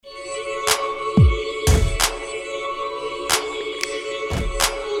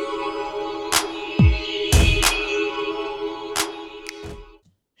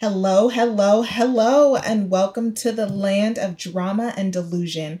Hello, hello, hello, and welcome to the land of drama and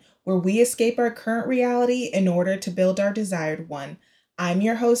delusion, where we escape our current reality in order to build our desired one. I'm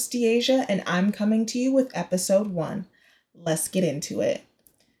your host, Deasia, and I'm coming to you with episode 1. Let's get into it.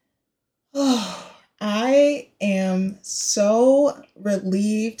 Oh, I am so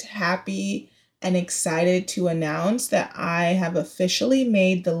relieved, happy, and excited to announce that I have officially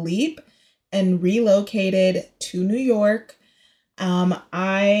made the leap and relocated to New York.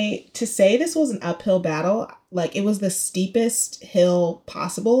 I to say this was an uphill battle, like it was the steepest hill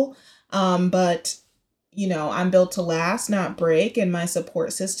possible. But I'm built to last, not break, and my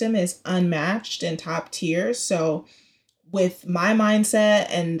support system is unmatched and top tier. So with my mindset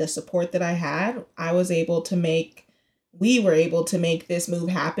and the support that I had, we were able to make this move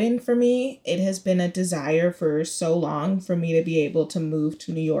happen for me. It has been a desire for so long for me to be able to move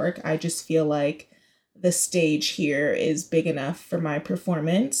to New York. I just feel like the stage here is big enough for my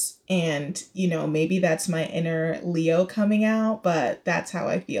performance. And, maybe that's my inner Leo coming out, but that's how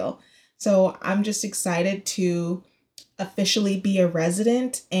I feel. So I'm just excited to officially be a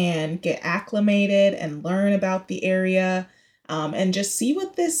resident and get acclimated and learn about the area, and just see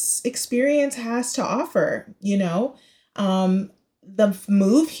what this experience has to offer. The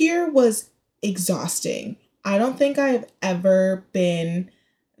move here was exhausting. I don't think I've ever been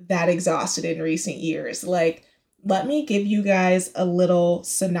that exhausted in recent years. Like, let me give you guys a little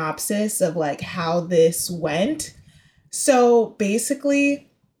synopsis of like how this went. So basically,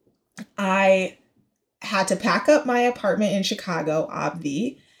 I had to pack up my apartment in Chicago,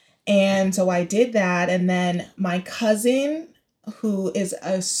 obvi. And so I did that. And then my cousin, who is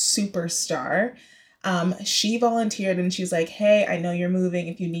a superstar, she volunteered and she's like, hey, I know you're moving.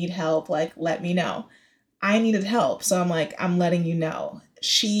 If you need help, like, let me know. I needed help. So I'm like, I'm letting you know.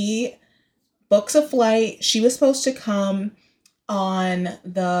 She books a flight. She was supposed to come on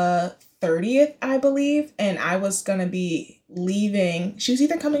the 30th, I believe, and I was going to be leaving. She was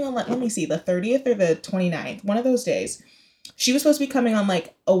either coming on, let me see, the 30th or the 29th, one of those days. She was supposed to be coming on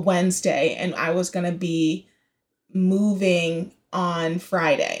like a Wednesday, and I was going to be moving on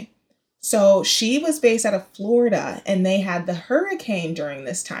Friday. So she was based out of Florida, and they had the hurricane during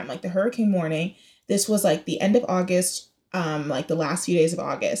this time, like the hurricane warning. This was like the end of August, like the last few days of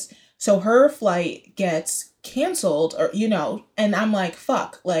August. So her flight gets canceled and I'm like,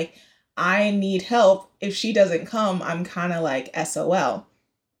 fuck, like I need help. If she doesn't come, I'm kind of like SOL.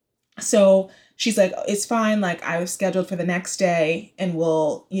 So she's like, it's fine. Like I was scheduled for the next day and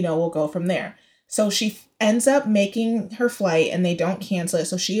we'll go from there. So she ends up making her flight and they don't cancel it.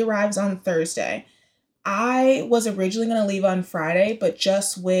 So she arrives on Thursday. I was originally going to leave on Friday, but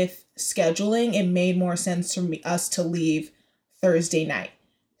just with scheduling, it made more sense for us to leave Thursday night.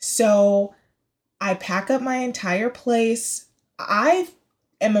 So I pack up my entire place. I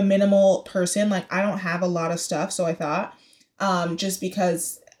am a minimal person. Like I don't have a lot of stuff. So I thought, just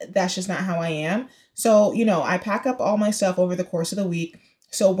because that's just not how I am. So, I pack up all my stuff over the course of the week.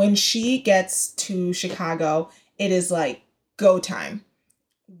 So when she gets to Chicago, it is like go time.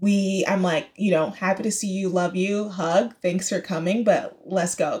 I'm like, happy to see you, love you, hug, thanks for coming, but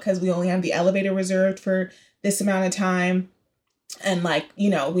let's go, because we only have the elevator reserved for this amount of time, and like, we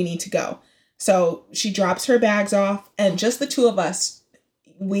need to go. So she drops her bags off, and just the two of us,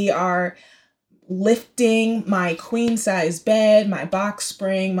 we are lifting my queen size bed, my box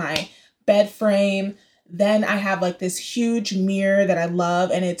spring, my bed frame. Then I have like this huge mirror that I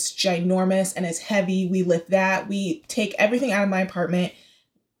love, and it's ginormous and it's heavy. We lift that. We take everything out of my apartment,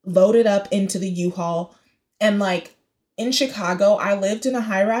 loaded up into the U-Haul. And like in Chicago, I lived in a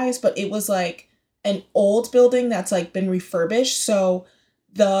high rise, but it was like an old building that's like been refurbished. So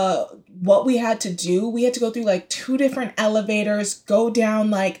what we had to do, we had to go through like 2 different elevators, go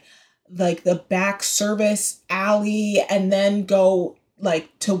down like the back service alley, and then go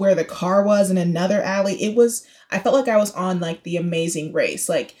like to where the car was in another alley. I felt like I was on like The Amazing Race.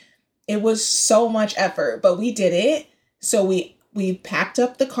 Like it was so much effort, but we did it. So we packed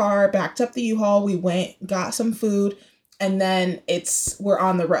up the car, backed up the U-Haul, we went, got some food, and then we're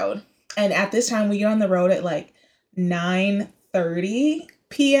on the road. And at this time, we get on the road at like 9:30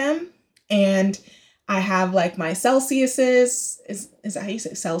 p.m. And I have like my Celsiuses. Is that how you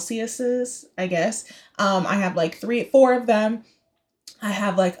say Celsiuses? I guess. I have like 4 of them. I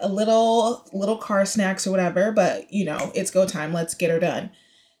have like a little car snacks or whatever, but it's go time. Let's get her done.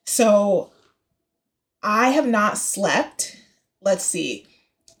 So I have not slept. Let's see,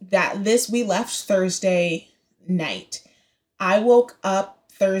 we left Thursday night. I woke up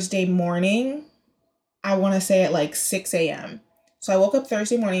Thursday morning, I want to say at like 6 a.m. So I woke up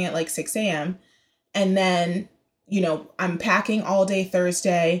Thursday morning at like 6 a.m. And then I'm packing all day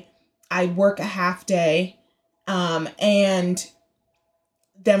Thursday. I work a half day. And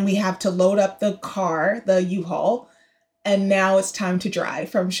then we have to load up the car, the U-Haul, and now it's time to drive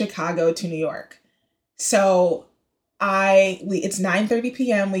from Chicago to New York. So it's 9:30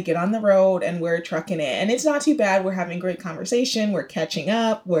 p.m. We get on the road and we're trucking it. And it's not too bad. We're having great conversation. We're catching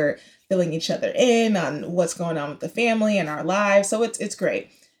up. We're filling each other in on what's going on with the family and our lives. So it's great.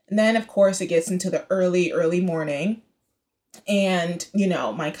 And then of course it gets into the early morning. And,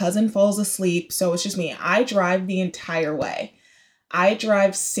 my cousin falls asleep. So it's just me. I drive the entire way. I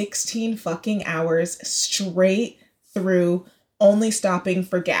drive 16 fucking hours straight through, only stopping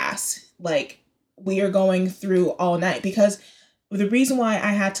for gas. Like, we are going through all night, because the reason why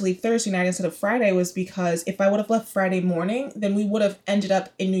I had to leave Thursday night instead of Friday was because if I would have left Friday morning, then we would have ended up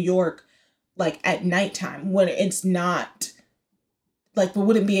in New York like at nighttime, when it's not like we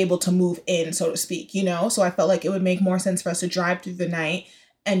wouldn't be able to move in, so to speak, So I felt like it would make more sense for us to drive through the night,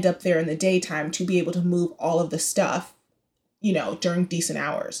 end up there in the daytime to be able to move all of the stuff, during decent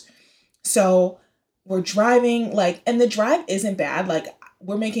hours. So we're driving, and the drive isn't bad.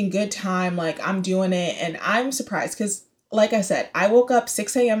 We're making good time. I'm doing it, and I'm surprised because, like I said, I woke up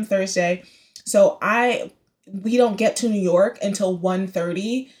 6 a.m. Thursday. So we don't get to New York until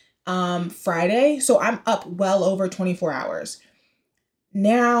 1:30 Friday. So I'm up well over 24 hours.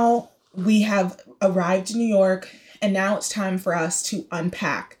 Now we have arrived in New York, and now it's time for us to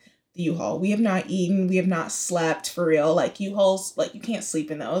unpack the U-Haul. We have not eaten. We have not slept, for real. U-Hauls, you can't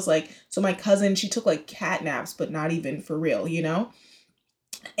sleep in those. So my cousin, she took cat naps, but not even for real,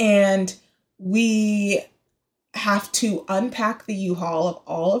 And we have to unpack the U-Haul of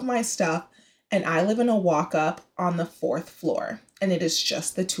all of my stuff. And I live in a walk-up on the 4th floor, and it is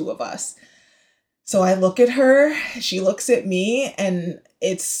just the two of us. So I look at her, she looks at me, and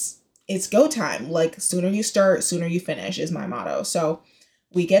it's go time. Sooner you start, sooner you finish is my motto. So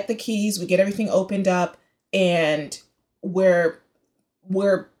we get the keys, we get everything opened up, and we're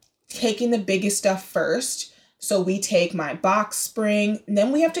taking the biggest stuff first. So we take my box spring, and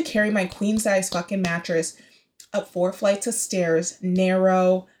then we have to carry my queen size fucking mattress up 4 flights of stairs,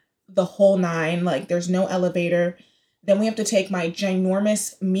 narrow, the whole nine, there's no elevator. Then we have to take my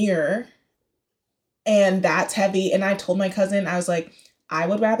ginormous mirror, and that's heavy. And I told my cousin, I was like, I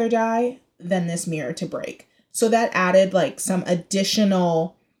would rather die than this mirror to break. So that added some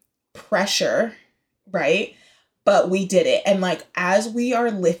additional pressure, right? But we did it. And as we are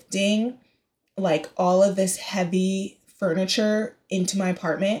lifting all of this heavy furniture into my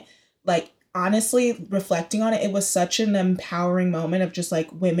apartment, honestly, reflecting on it, it was such an empowering moment of just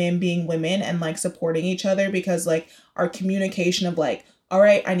women being women and supporting each other, because our communication of all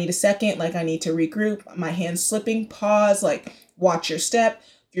right, I need a second, I need to regroup, my hand's slipping, pause, watch your step,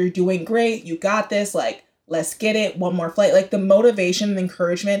 you're doing great, you got this, let's get it, one more flight. The motivation and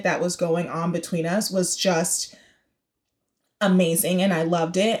encouragement that was going on between us was just amazing, and I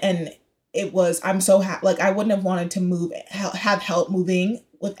loved it. And I'm so happy. I wouldn't have wanted to have help moving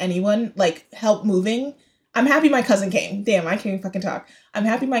with anyone, help moving. I'm happy my cousin came. Damn, I can't even fucking talk. I'm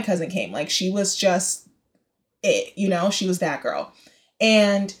happy my cousin came. She was just it, she was that girl.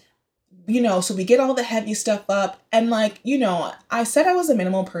 And, so we get all the heavy stuff up, and I said I was a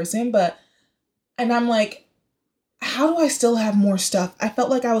minimal person, and I'm how do I still have more stuff? I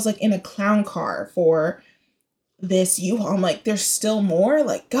felt like I was in a clown car for this U-Haul. I'm there's still more?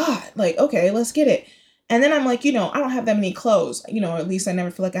 God, okay, let's get it. And then I'm I don't have that many clothes. At least I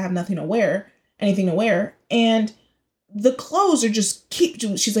never feel like I have anything to wear. And the clothes are just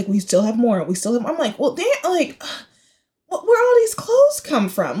she's we still have more. I'm well, damn, where all these clothes come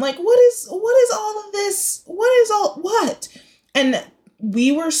from? What is all of this? What? And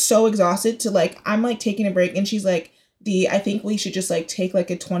we were so exhausted to I'm taking a break, and she's Dee, I think we should just take a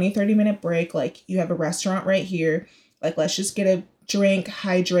 20-30 minute break. You have a restaurant right here. Let's just get a drink,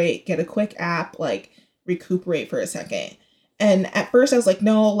 hydrate, get a quick app, recuperate for a second. And at first I was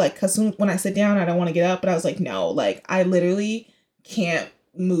no, cause when I sit down, I don't want to get up, but I was no, I literally can't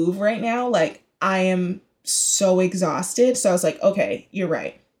move right now. I am so exhausted. So I was okay, you're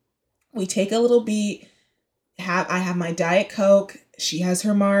right. We take a little beat. I have my Diet Coke. She has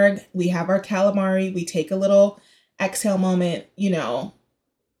her marg. We have our calamari. We take a little exhale moment. We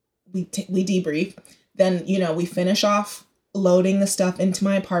debrief. Then, we finish off loading the stuff into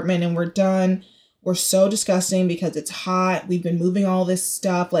my apartment, and we're done. We're so disgusting because it's hot. We've been moving all this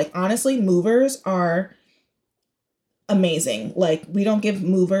stuff. Honestly, movers are amazing. We don't give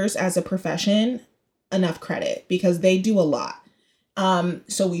movers as a profession enough credit because they do a lot.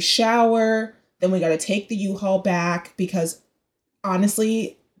 So we shower, then we got to take the U-Haul back because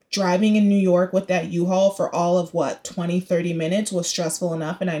honestly, driving in New York with that U-Haul for all of 20, 30 minutes was stressful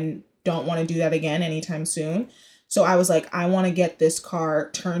enough, and I don't want to do that again anytime soon. So I was like, I want to get this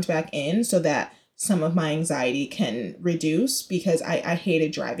car turned back in so that some of my anxiety can reduce, because I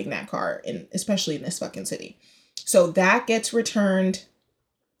hated driving that car, especially in this fucking city. So that gets returned.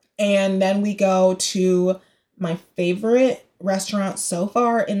 And then we go to my favorite restaurant so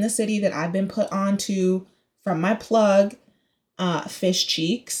far in the city that I've been put onto from my plug, Fish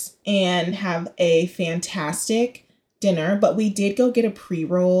Cheeks, and have a fantastic dinner. But we did go get a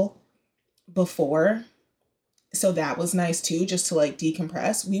pre-roll before, so that was nice too, just to like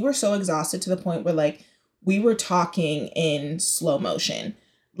decompress. We were so exhausted to the point where like we were talking in slow motion.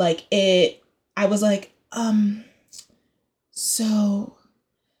 Like I was like, so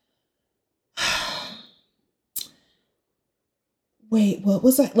wait, what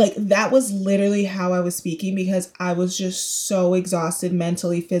was that? Like, that was literally how I was speaking, because I was just so exhausted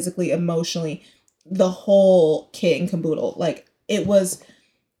mentally, physically, emotionally, the whole kit and caboodle. Like, it was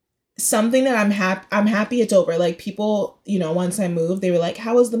something that I'm happy it's over. Like, people, once I moved, they were like,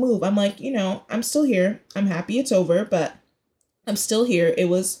 how was the move? I'm like, I'm still here. I'm happy it's over, but I'm still here. It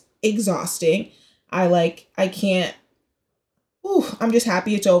was exhausting. I can't, I'm just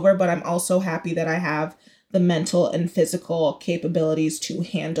happy it's over, but I'm also happy that I have the mental and physical capabilities to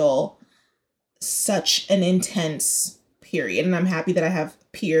handle such an intense period. And I'm happy that I have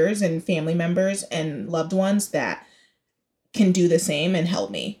peers and family members and loved ones that can do the same and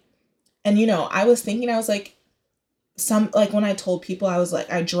help me. And, I was thinking, I was like, when I told people, I was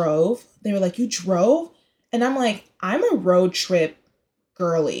like, I drove, they were like, you drove? And I'm like, I'm a road trip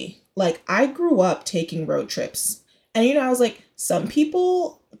girly. Like, I grew up taking road trips. And, I was like, some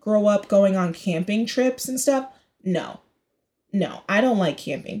people grow up going on camping trips and stuff. No, I don't like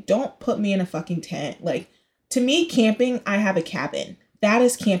camping. Don't put me in a fucking tent. Like, to me, camping, I have a cabin. That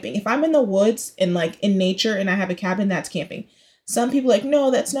is camping. If I'm in the woods and like in nature and I have a cabin, that's camping. Some people like,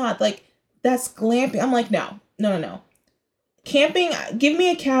 no, that's not. Like, that's glamping. I'm like, no. Camping, give me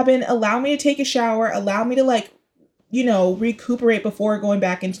a cabin, allow me to take a shower, allow me to like, recuperate before going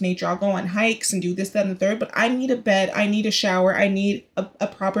back into nature. I'll go on hikes and do this, that, and the third, but I need a bed, I need a shower, I need a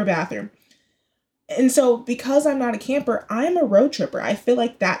proper bathroom. And so because I'm not a camper, I'm a road tripper. I feel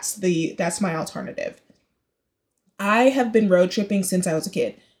like that's my alternative. I have been road tripping since I was a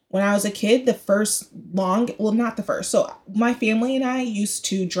kid. When I was a kid, not the first. So my family and I used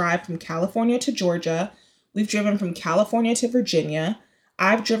to drive from California to Georgia. We've driven from California to Virginia.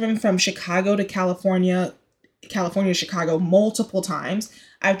 I've driven from Chicago to California to Chicago multiple times.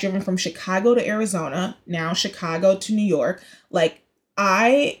 I've driven from Chicago to Arizona, now Chicago to New York. Like,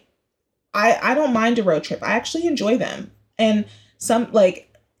 I don't mind a road trip. I actually enjoy them. And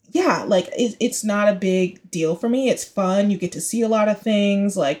it's not a big deal for me. It's fun. You get to see a lot of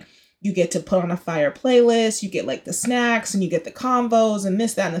things. Like, you get to put on a fire playlist. You get like the snacks and you get the combos and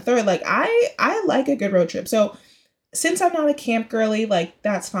this, that, and the third. Like, I like a good road trip. So since I'm not a camp girly, like,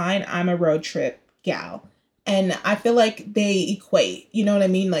 that's fine. I'm a road trip gal. And I feel like they equate, you know what I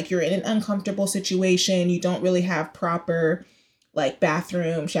mean? Like, you're in an uncomfortable situation. You don't really have proper like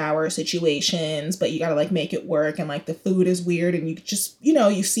bathroom, shower situations, but you got to like make it work. And like the food is weird and you just,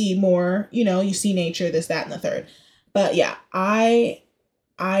 you see more, you see nature, this, that, and the third. But yeah, I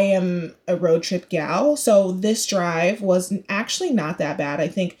am a road trip gal. So this drive was actually not that bad. I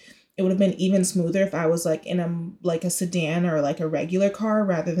think it would have been even smoother if I was like in a sedan or like a regular car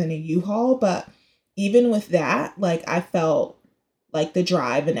rather than a U-Haul. But even with that, like, I felt like the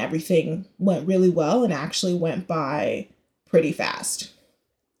drive and everything went really well and actually went by pretty fast.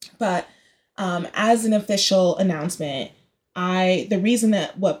 But as an official announcement, the reason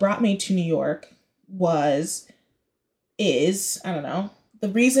that what brought me to New York the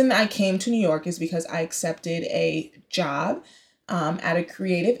reason I came to New York is because I accepted a job at a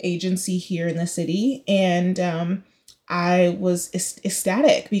creative agency here in the city. And I was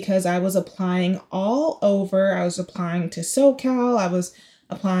ecstatic because I was applying all over. I was applying to SoCal. I was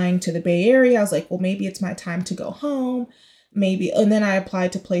applying to the Bay Area. I was like, well, maybe it's my time to go home. Maybe. And then I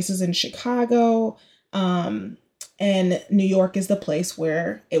applied to places in Chicago. And New York is the place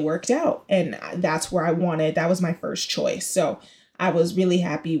where it worked out. And that's where that was my first choice. So I was really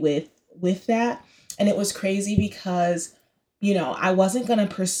happy with that. And it was crazy because, I wasn't going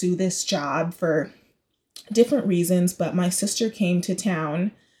to pursue this job for different reasons, but my sister came to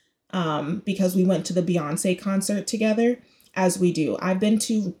town because we went to the Beyonce concert together, as we do. I've been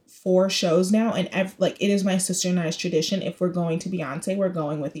to 4 shows now, and it is my sister and I's tradition. If we're going to Beyonce, we're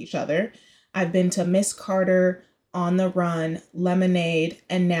going with each other. I've been to Miss Carter, On the Run, Lemonade,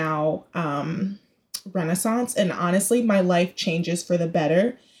 and now Renaissance. And honestly, my life changes for the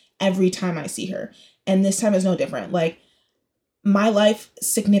better every time I see her. And this time is no different. Like, my life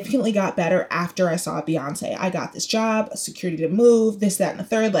significantly got better after I saw Beyonce. I got this job, a security to move, this, that, and the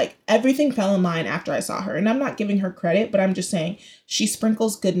third. Like, everything fell in line after I saw her. And I'm not giving her credit, but I'm just saying she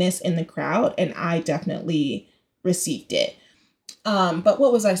sprinkles goodness in the crowd, and I definitely received it. But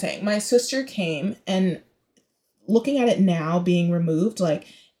what was I saying? My sister came, and looking at it now being removed, like,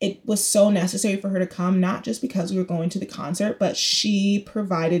 it was so necessary for her to come, not just because we were going to the concert, but she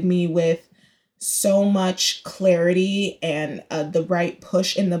provided me with so much clarity and the right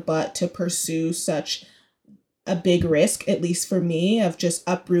push in the butt to pursue such a big risk, at least for me, of just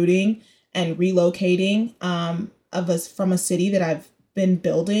uprooting and relocating of us from a city that I've been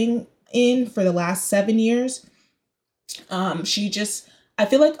building in for the last 7 years. I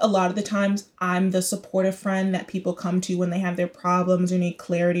feel like a lot of the times I'm the supportive friend that people come to when they have their problems or need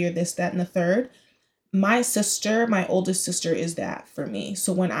clarity or this, that, and the third. My sister, my oldest sister, is that for me.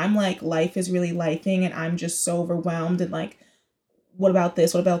 So when I'm like, life is really lifing and I'm just so overwhelmed and like, what about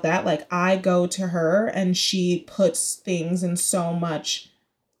this? What about that? Like, I go to her and she puts things in so much,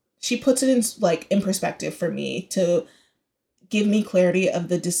 she puts it in like in perspective for me to give me clarity of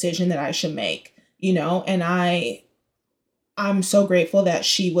the decision that I should make, and I'm so grateful that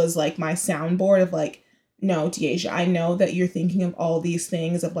she was like my soundboard of like, no, Deasia, I know that you're thinking of all these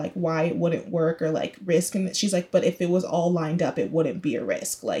things of like why it wouldn't work or like risk. And she's like, but if it was all lined up, it wouldn't be a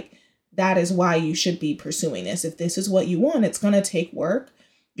risk. Like, that is why you should be pursuing this. If this is what you want, it's going to take work.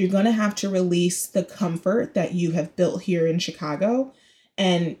 You're going to have to release the comfort that you have built here in Chicago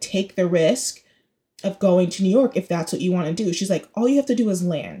and take the risk of going to New York if that's what you want to do. She's like, all you have to do is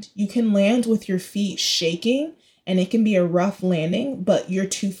land. You can land with your feet shaking and it can be a rough landing, but your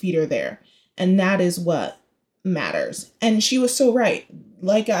 2 feet are there. And that is what matters. And she was so right.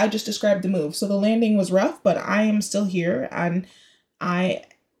 Like I just described the move. So the landing was rough, but I am still here and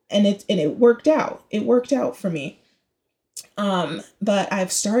it worked out. It worked out for me. But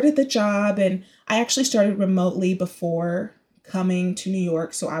I've started the job and I actually started remotely before coming to New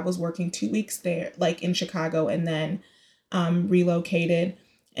York. So I was working 2 weeks there, like in Chicago, and then relocated.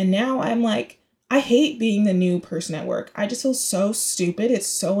 And now I'm like, I hate being the new person at work. I just feel so stupid. It's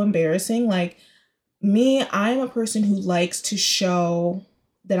so embarrassing. Like me, I'm a person who likes to show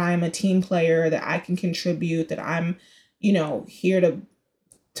that I'm a team player, that I can contribute, that I'm, here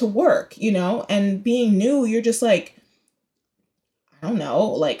to work, and being new, you're just like, I don't know,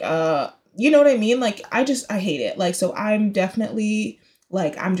 like, you know what I mean? Like, I hate it. Like, so I'm definitely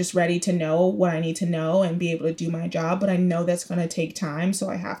like, I'm just ready to know what I need to know and be able to do my job, but I know that's going to take time. So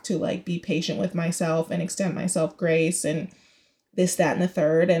I have to like be patient with myself and extend myself grace and this, that, and the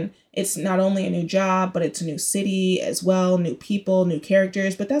third. And it's not only a new job, but it's a new city as well, new people, new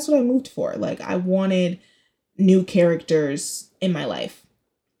characters. But that's what I moved for. Like, I wanted new characters in my life,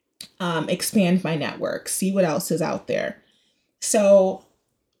 expand my network, see what else is out there. So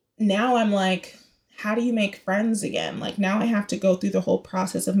now I'm like, how do you make friends again? Like, now I have to go through the whole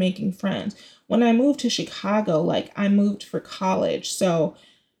process of making friends. When I moved to Chicago, like, I moved for college. So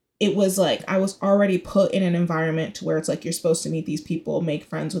it was like I was already put in an environment to where it's like you're supposed to meet these people, make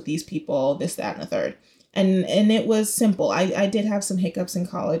friends with these people, this, that, and the third. And it was simple. I did have some hiccups in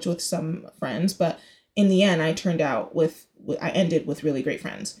college with some friends, but in the end, I ended with really great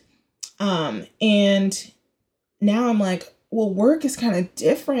friends. And now I'm like, well, work is kind of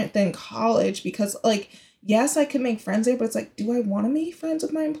different than college because, like, yes, I could make friends there, but it's like, do I want to make friends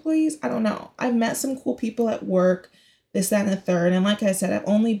with my employees? I don't know. I've met some cool people at work, this, that, and the third. And like I said, I've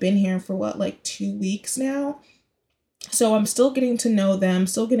only been here for 2 weeks now. So I'm still getting to know them,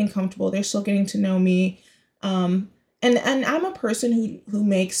 still getting comfortable. They're still getting to know me. And I'm a person who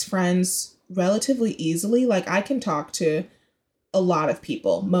makes friends relatively easily. Like, I can talk to a lot of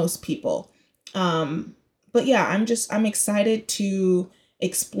people, most people. But yeah, I'm excited to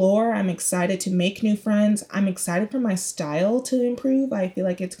explore. I'm excited to make new friends. I'm excited for my style to improve. I feel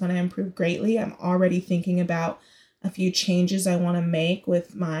like it's going to improve greatly. I'm already thinking about a few changes I want to make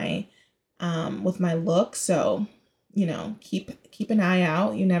with my look. So, keep an eye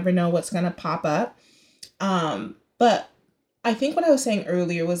out. You never know what's going to pop up. But I think what I was saying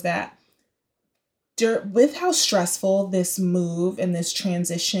earlier was that with how stressful this move and this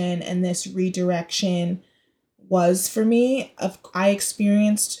transition and this redirection was for me, I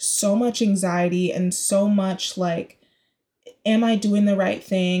experienced so much anxiety and so much like, am I doing the right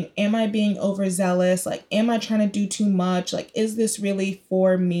thing? Am I being overzealous? Like, am I trying to do too much? Like, is this really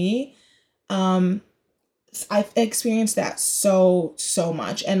for me? I've experienced that so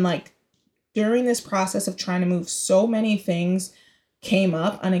much. And like during this process of trying to move, so many things came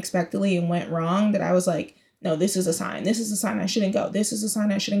up unexpectedly and went wrong that I was like, no, this is a sign. This is a sign I shouldn't go. This is a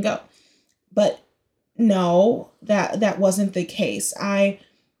sign I shouldn't go. But no, that wasn't the case. I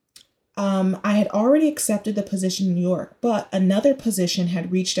had already accepted the position in New York, but another position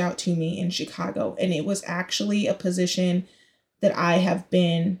had reached out to me in Chicago, and it was actually a position that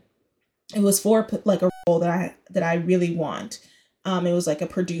it was for like a role that I really want. It was like a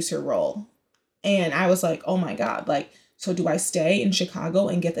producer role. And I was like, oh my God, like, so do I stay in Chicago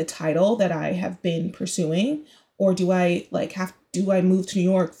and get the title that I have been pursuing? Or do I move to New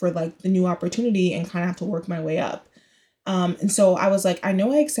York for like the new opportunity and kind of have to work my way up? And so I was like, I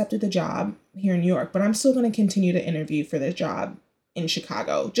know I accepted the job here in New York, but I'm still going to continue to interview for the job in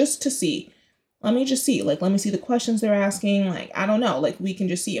Chicago just to see. Let me just see. Like, let me see the questions they're asking. Like, I don't know. Like, we can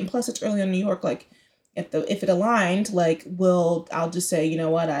just see. And plus, it's early in New York. Like, if it aligned, like, I'll just say, you know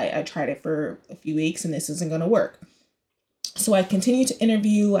what, I tried it for a few weeks and this isn't going to work. So I continued to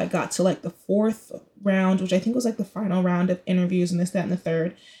interview. I got to like the fourth round, which I think was like the final round of interviews, and this, that, and the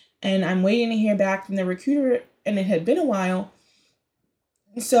third. And I'm waiting to hear back from the recruiter, and it had been a while.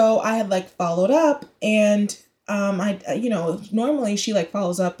 So I had like followed up, and normally she like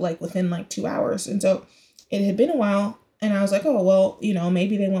follows up like within like 2 hours. And so it had been a while, and I was like, oh, well,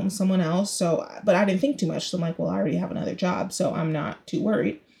 maybe they went with someone else. So, but I didn't think too much. So I'm like, well, I already have another job, so I'm not too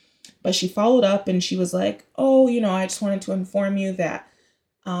worried. But she followed up, and she was like, oh, I just wanted to inform you that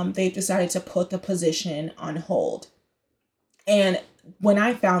they've decided to put the position on hold. And when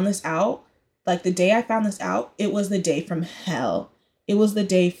I found this out, like the day I found this out, it was the day from hell. It was the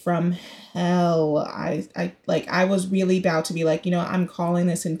day from hell. I was really about to be like, I'm calling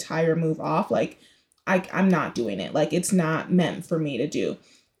this entire move off. Like, I'm not doing it. Like, it's not meant for me to do.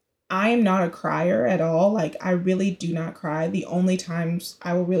 I am not a crier at all. Like, I really do not cry. The only times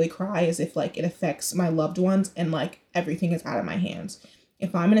I will really cry is if like it affects my loved ones and like everything is out of my hands.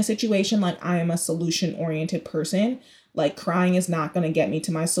 If I'm in a situation, like I am a solution-oriented person, like crying is not going to get me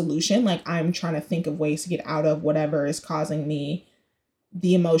to my solution. Like, I'm trying to think of ways to get out of whatever is causing me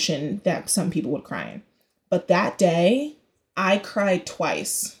the emotion that some people would cry in. But that day, I cried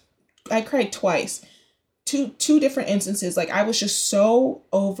twice. Two different instances. Like, I was just so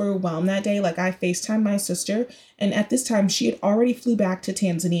overwhelmed that day. Like, I FaceTimed my sister, and at this time she had already flew back to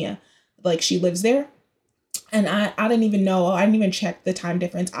Tanzania. Like, she lives there. And I didn't even know. I didn't even check the time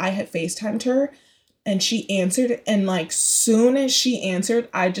difference. I had FaceTimed her, and she answered. And like, soon as she answered,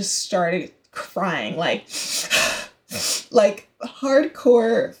 I just started crying, like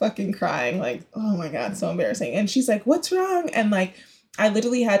hardcore fucking crying. Like, oh my God, so embarrassing. And she's like, what's wrong? And like, I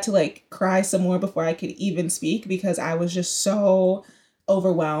literally had to like cry some more before I could even speak because I was just so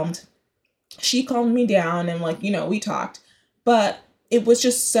overwhelmed. She calmed me down and like, we talked, but it was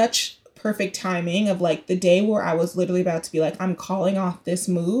just such perfect timing of like the day where I was literally about to be like, I'm calling off this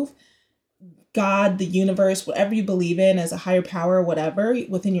move. God, the universe, whatever you believe in as a higher power, whatever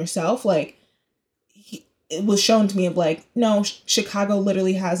within yourself, like it was shown to me of like, no, Chicago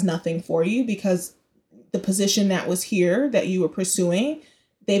literally has nothing for you because the position that was here that you were pursuing,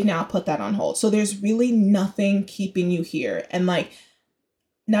 they've now put that on hold. So there's really nothing keeping you here. And like,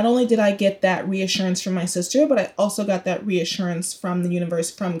 not only did I get that reassurance from my sister, but I also got that reassurance from the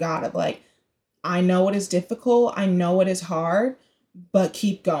universe, from God of like, I know it is difficult. I know it is hard, but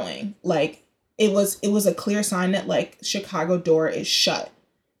keep going. Like it was a clear sign that like Chicago door is shut,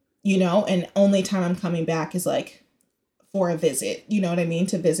 and only time I'm coming back is like for a visit, you know what I mean?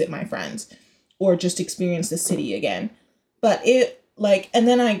 To visit my friends or just experience the city again. But and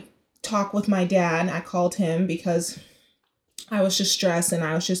then I talked with my dad. I called him because I was just stressed and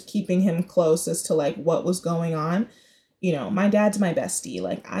I was just keeping him close as to like what was going on. My dad's my bestie.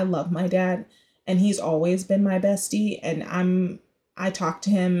 Like, I love my dad and he's always been my bestie. And I talk to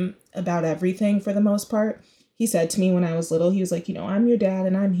him about everything for the most part. He said to me when I was little, he was like, I'm your dad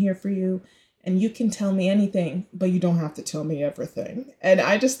and I'm here for you. And you can tell me anything, but you don't have to tell me everything. And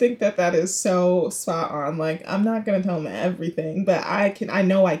I just think that is so spot on. Like, I'm not going to tell him everything, but I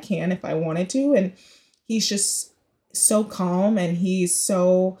know I can if I wanted to. And he's just so calm and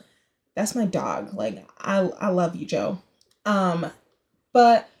that's my dog. Like, I love you, Joe.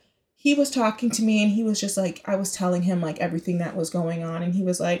 But he was talking to me and he was just like, I was telling him like everything that was going on. And he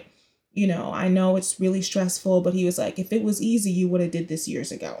was like, I know it's really stressful, but he was like, if it was easy, you would have did this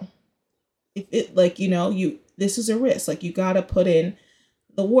years ago. If it like, this is a risk, like you got to put in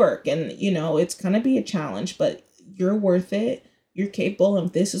the work and, it's going to be a challenge, but you're worth it. You're capable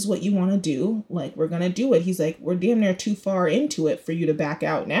of this is what you want to do. Like, we're going to do it. He's like, we're damn near too far into it for you to back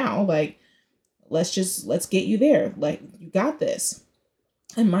out now. Like, let's get you there. Like, you got this.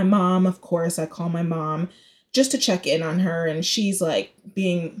 And my mom, of course, I call my mom just to check in on her. And she's like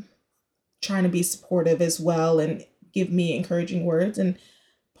being trying to be supportive as well and give me encouraging words. And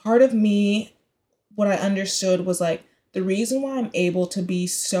part of me, what I understood was like, the reason why I'm able to be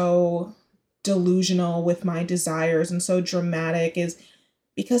so delusional with my desires and so dramatic is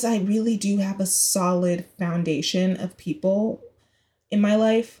because I really do have a solid foundation of people in my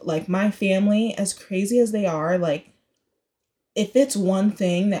life. Like my family, as crazy as they are, like if it's one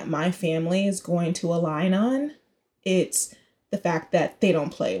thing that my family is going to align on, it's the fact that they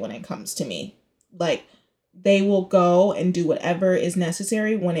don't play when it comes to me. Like they will go and do whatever is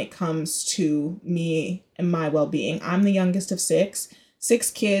necessary when it comes to me and my well-being. I'm the youngest of six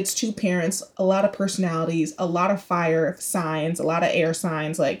kids, two parents, a lot of personalities, a lot of fire signs, a lot of air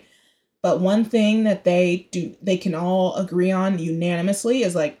signs. Like, but one thing that they can all agree on unanimously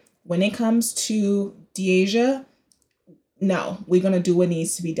is like, when it comes to Deasia, no, we're going to do what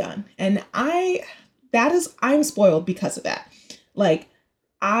needs to be done. And I'm spoiled because of that. Like,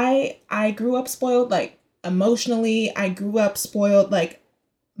 I grew up spoiled, like emotionally. I grew up spoiled, like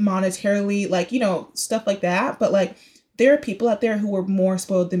monetarily, like, stuff like that. But like, there are people out there who were more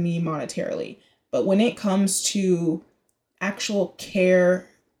spoiled than me monetarily. But when it comes to actual care,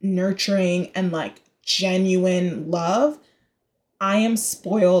 nurturing, and like genuine love, I am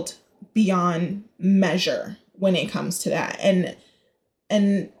spoiled beyond measure when it comes to that.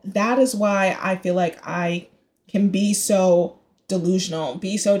 And that is why I feel like I can be so delusional,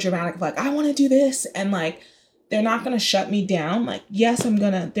 be so dramatic, like I want to do this, and like they're not going to shut me down. Like, yes,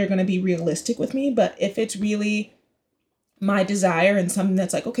 they're going to be realistic with me, but if it's really my desire and something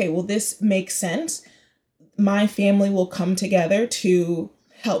that's like, okay, well, this makes sense, my family will come together to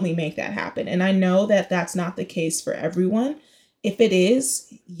help me make that happen. And I know that that's not the case for everyone. If it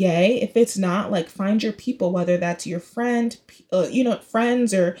is, yay. If it's not, like, find your people, whether that's your friends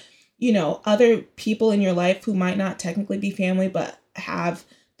or, other people in your life who might not technically be family, but have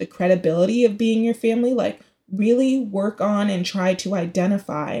the credibility of being your family. Like, really work on and try to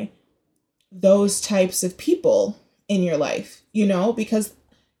identify those types of people in your life, because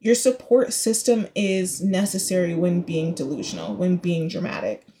your support system is necessary when being delusional, when being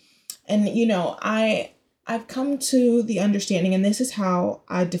dramatic. And, I've come to the understanding, and this is how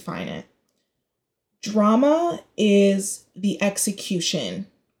I define it. Drama is the execution.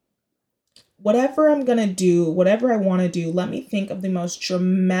 Whatever I'm going to do, whatever I want to do, let me think of the most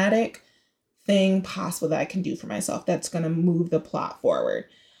dramatic thing possible that I can do for myself that's going to move the plot forward.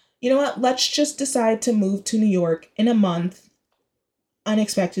 You know what? Let's just decide to move to New York in a month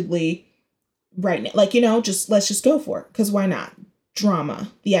unexpectedly right now. Like, let's just go for it. Because why not?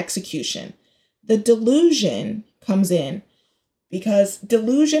 Drama, the execution. The delusion comes in because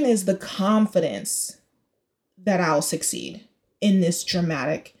delusion is the confidence that I'll succeed in this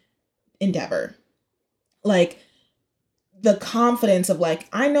dramatic endeavor. Like the confidence of like,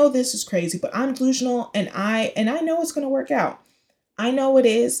 I know this is crazy, but I'm delusional and I know it's going to work out. I know it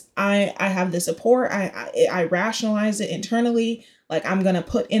is. I have the support. I rationalize it internally. Like I'm going to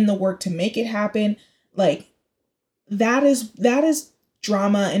put in the work to make it happen. Like that is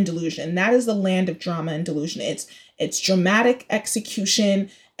drama and delusion. That is the land of drama and delusion. It's dramatic execution.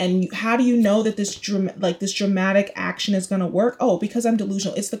 And how do you know that this dramatic action is going to work? Oh, because I'm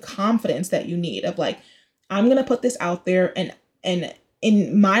delusional. It's the confidence that you need of like, I'm going to put this out there and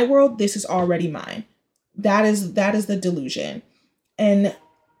in my world, this is already mine. That is the delusion. And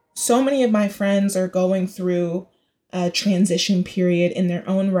so many of my friends are going through a transition period in their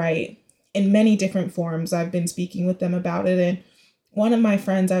own right in many different forms. I've been speaking with them about it. And one of my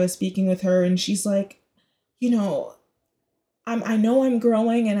friends, I was speaking with her and she's like, I know I'm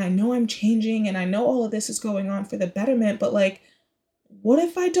growing and I know I'm changing and I know all of this is going on for the betterment, but like, what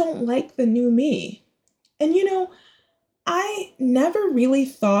if I don't like the new me? And I never really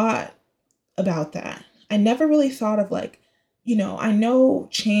thought about that. I never really thought of like, I know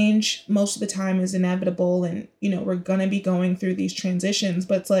change most of the time is inevitable and, we're going to be going through these transitions,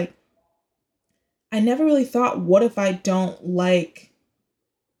 but it's like, I never really thought, what if I don't like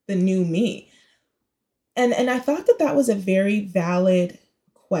the new me? And I thought that was a very valid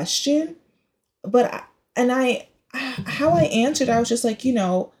question, but how I answered, I was just like,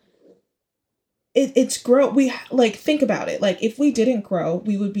 it's grow. We like, think about it. Like if we didn't grow,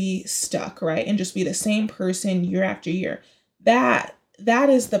 we would be stuck, right? And just be the same person year after year. That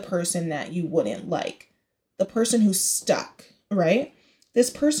is the person that you wouldn't like. The person who's stuck, right? This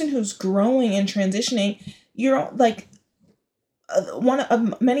person who's growing and transitioning, you're like, one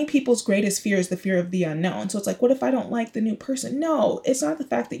of many people's greatest fear is the fear of the unknown. So it's like, what if I don't like the new person? No, it's not the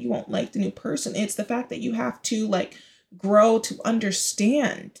fact that you won't like the new person. It's the fact that you have to like grow to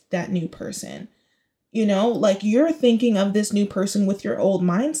understand that new person. Like you're thinking of this new person with your old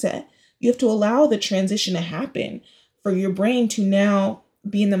mindset. You have to allow the transition to happen for your brain to now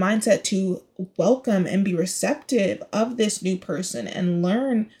be in the mindset to welcome and be receptive of this new person and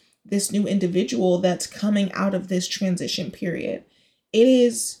learn this new individual that's coming out of this transition period. It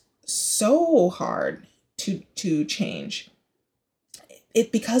is so hard to change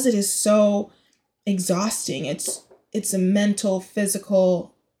it because it is so exhausting. It's a mental,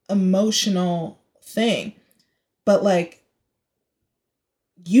 physical, emotional thing. But like,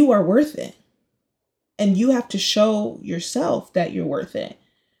 you are worth it. And you have to show yourself that you're worth it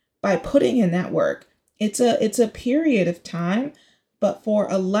by putting in that work. It's a period of time, but for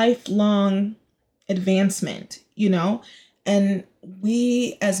a lifelong advancement, And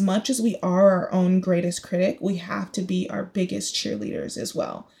we, as much as we are our own greatest critic, we have to be our biggest cheerleaders as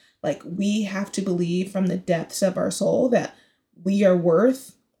well. Like, we have to believe from the depths of our soul that we are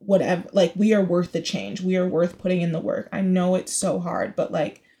worth whatever, like, we are worth the change. We are worth putting in the work. I know it's so hard, but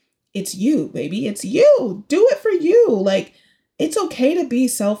like, it's you, baby. It's you. Do it for you. Like, it's okay to be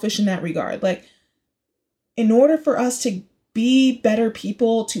selfish in that regard. Like, in order for us to be better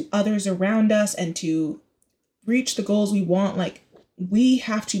people to others around us and to reach the goals we want, like, we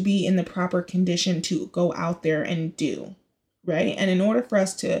have to be in the proper condition to go out there and do, right? And in order for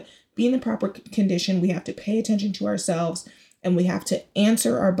us to be in the proper condition, we have to pay attention to ourselves, and we have to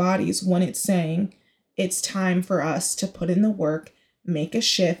answer our bodies when it's saying it's time for us to put in the work, make a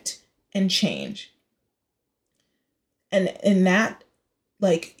shift, and change. And in that,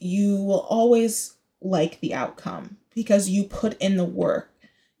 like, you will always like the outcome because you put in the work,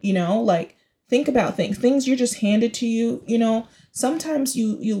 like, think about things you're just handed to you, sometimes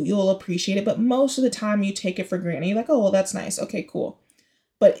you'll appreciate it, but most of the time you take it for granted. You're like, oh, well, that's nice. Okay, cool.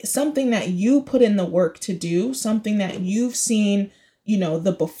 But something that you put in the work to do, something that you've seen,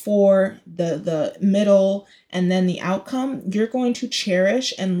 the before, the middle, and then the outcome, you're going to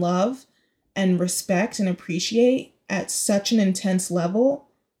cherish and love and respect and appreciate at such an intense level.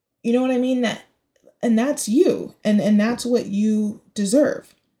 You know what I mean? And that's you, and that's what you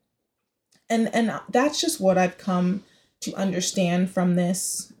deserve. And that's just what I've come to understand from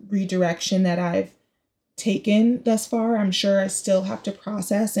this redirection that I've taken thus far. I'm sure I still have to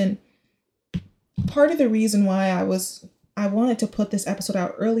process. And part of the reason why I wanted to put this episode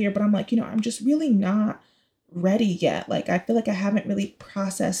out earlier, but I'm like, I'm just really not ready yet. Like, I feel like I haven't really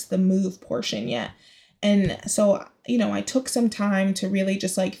processed the move portion yet. And so, I took some time to really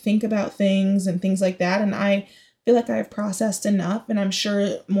just like think about things and things like that. And I feel like I've processed enough, and I'm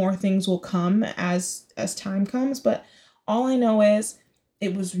sure more things will come as time comes. But all I know is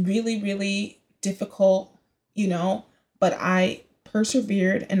it was really, really difficult, but I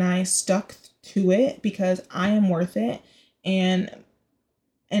persevered and I stuck to it because I am worth it. And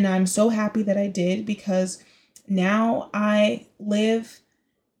I'm so happy that I did, because now I live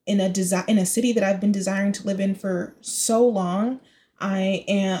in a city that I've been desiring to live in for so long. I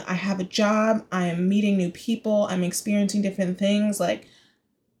have a job, I am meeting new people, I'm experiencing different things. Like,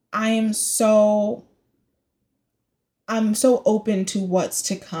 I'm so open to what's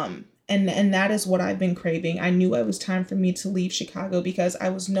to come. And that is what I've been craving. I knew it was time for me to leave Chicago because I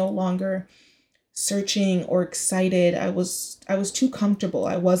was no longer searching or excited. I was too comfortable.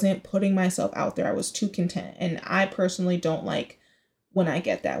 I wasn't putting myself out there. I was too content. And I personally don't like when I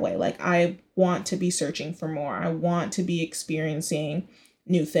get that way. Like, I want to be searching for more. I want to be experiencing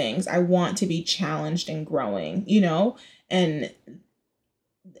new things. I want to be challenged and growing, and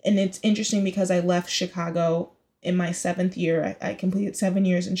it's interesting because I left Chicago in my 7th year. I completed 7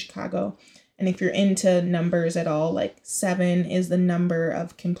 years in Chicago. And if you're into numbers at all, like, 7 is the number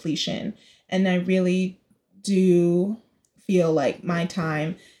of completion. And I really do feel like my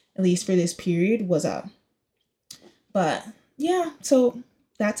time, at least for this period, was up. But yeah, so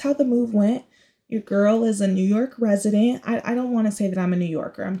that's how the move went. Your girl is a New York resident. I don't want to say that I'm a New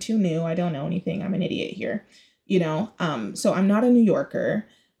Yorker. I'm too new. I don't know anything. I'm an idiot here, So I'm not a New Yorker.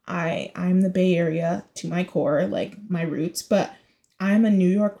 I'm the Bay Area to my core, like my roots, but I'm a New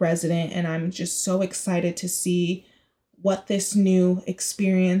York resident, and I'm just so excited to see what this new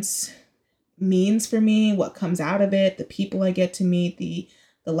experience means for me, what comes out of it, the people I get to meet, the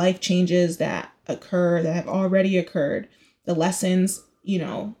life changes that occur, that have already occurred, the lessons,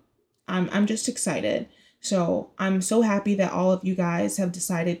 I'm just excited. So I'm so happy that all of you guys have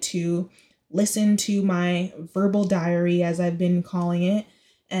decided to listen to my verbal diary, as I've been calling it,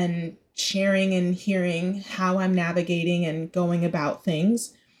 and sharing and hearing how I'm navigating and going about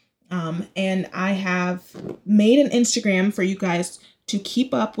things. And I have made an Instagram for you guys to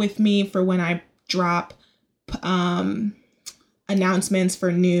keep up with me for when I drop announcements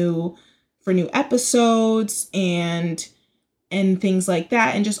for new episodes, and and things like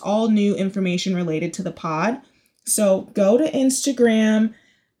that, and just all new information related to the pod. So go to Instagram,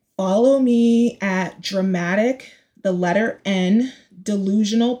 follow me at dramatic, the letter N,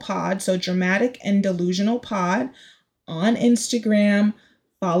 delusional pod. So dramatic and delusional pod on Instagram.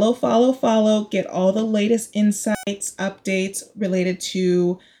 Follow, get all the latest insights, updates related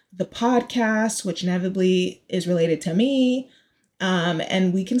to the podcast, which inevitably is related to me.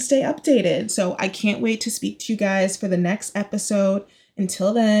 And we can stay updated. So I can't wait to speak to you guys for the next episode.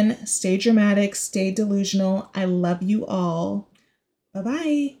 Until then, stay dramatic, stay delusional. I love you all.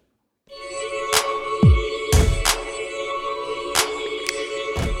 Bye-bye.